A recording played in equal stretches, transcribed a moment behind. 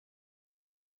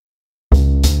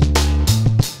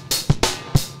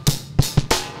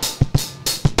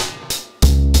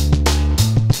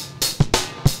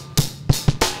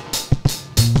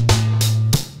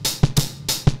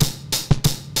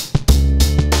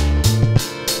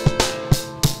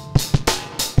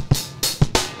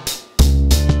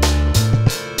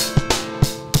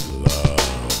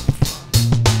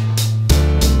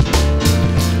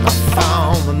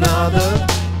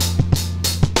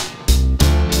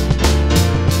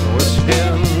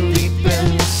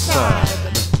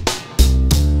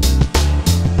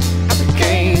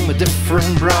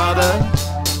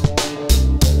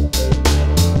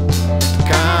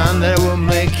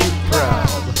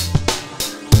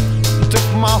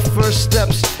my first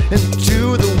steps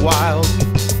into the wild,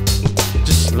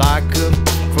 just like a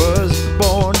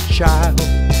firstborn child.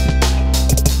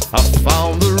 I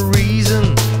found the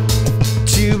reason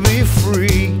to be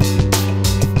free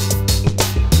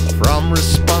from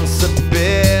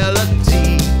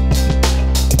responsibility.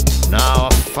 Now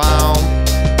I found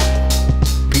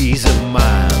peace of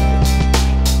mind.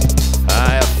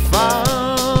 I have found.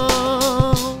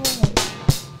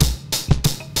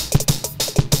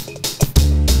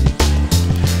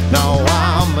 Now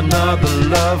I'm another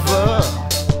lover,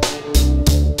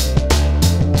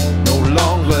 no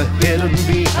longer hidden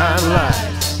behind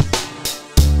lies.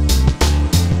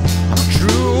 I'm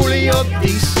truly a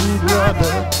decent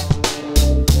brother,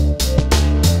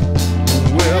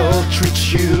 will treat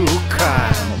you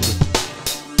kind.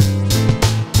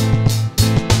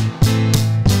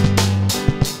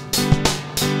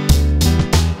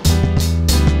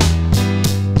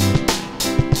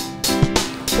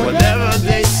 Whatever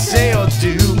they say or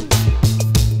do,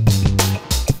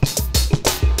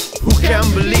 who can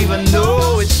believe and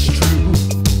know it's true?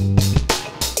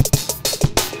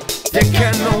 There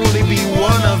can only be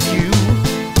one of you.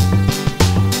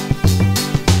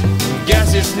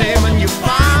 Guess his name and you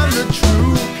find the truth.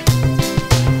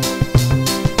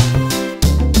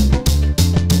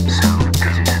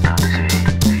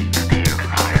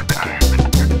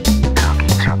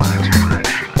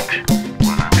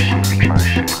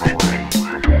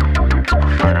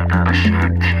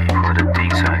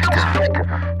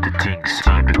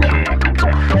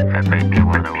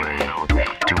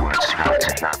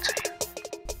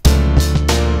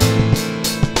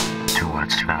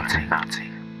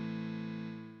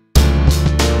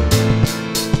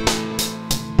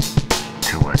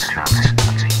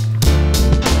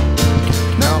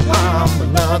 Now I'm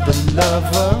another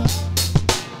lover,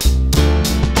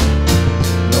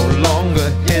 no longer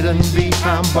hidden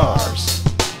behind bars.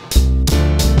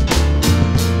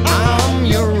 I'm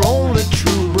your only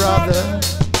true brother.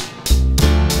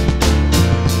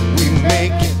 We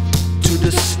make it to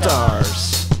the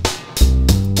stars.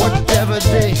 Whatever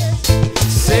they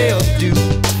say or do,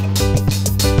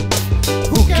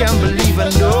 who can believe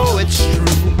and know it's true?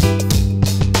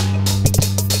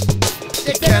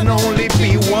 There can only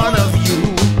be one of you.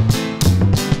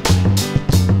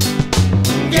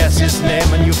 Guess his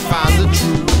name and you find the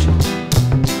truth.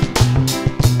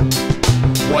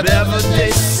 Whatever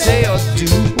they say or do,